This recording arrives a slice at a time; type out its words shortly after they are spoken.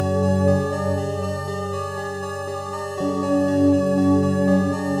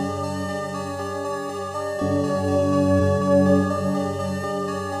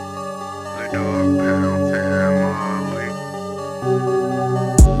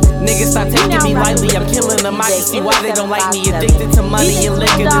Niggas stop taking me lightly, I'm killing them. I can see why they don't like me. Addicted to money and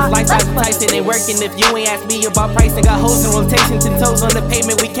liquor, this lifestyle's enticing. Ain't working if you ain't ask me about pricing. Got hoes in rotation, 10 toes on the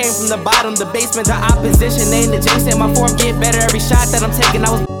pavement. We came from the bottom, the basement, the opposition ain't adjacent. My form get better every shot that I'm taking.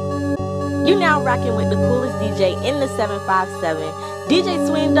 You now rocking with the coolest DJ in the 757, DJ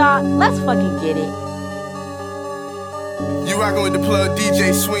Swing Dog. Let's fucking get it. You rocking with the plug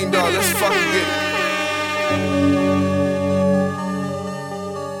DJ Swing Dog. Let's fucking get it.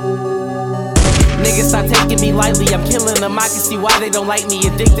 Niggas stop taking me lightly, I'm killing them. I can see why they don't like me.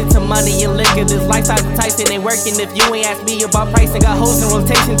 Addicted to money and liquor, this lifestyle's enticing. Ain't working if you ain't ask me about pricing. Got hoes in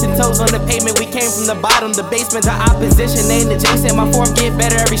rotation, 10 toes on the pavement. We came from the bottom, the basement, the opposition ain't adjacent. My form get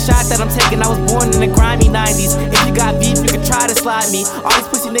better every shot that I'm taking. I was born in the grimy 90s. If you got beef, you can try to slide me. All these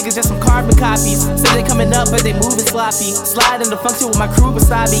pussy niggas just some carbon copies. Say they coming up, but they moving sloppy. Sliding the function with my crew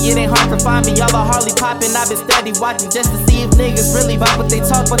beside me. It ain't hard to find me, y'all are hardly popping. I've been steady watching just to see if niggas really vibe what they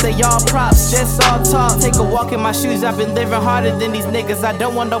talk, but they all props, just all talk. Take a walk in my shoes, I've been living harder than these niggas. I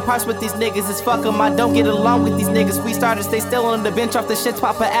don't want no parts with these niggas, it's fuck 'em. I don't get along with these niggas. We started stay still on the bench off the shit,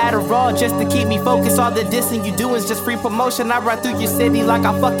 pop a Adderall just to keep me focused. All the dissing you do is just free promotion. I ride through your city like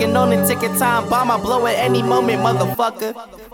I fucking own it. Ticket time bomb, I blow at any moment, motherfucker.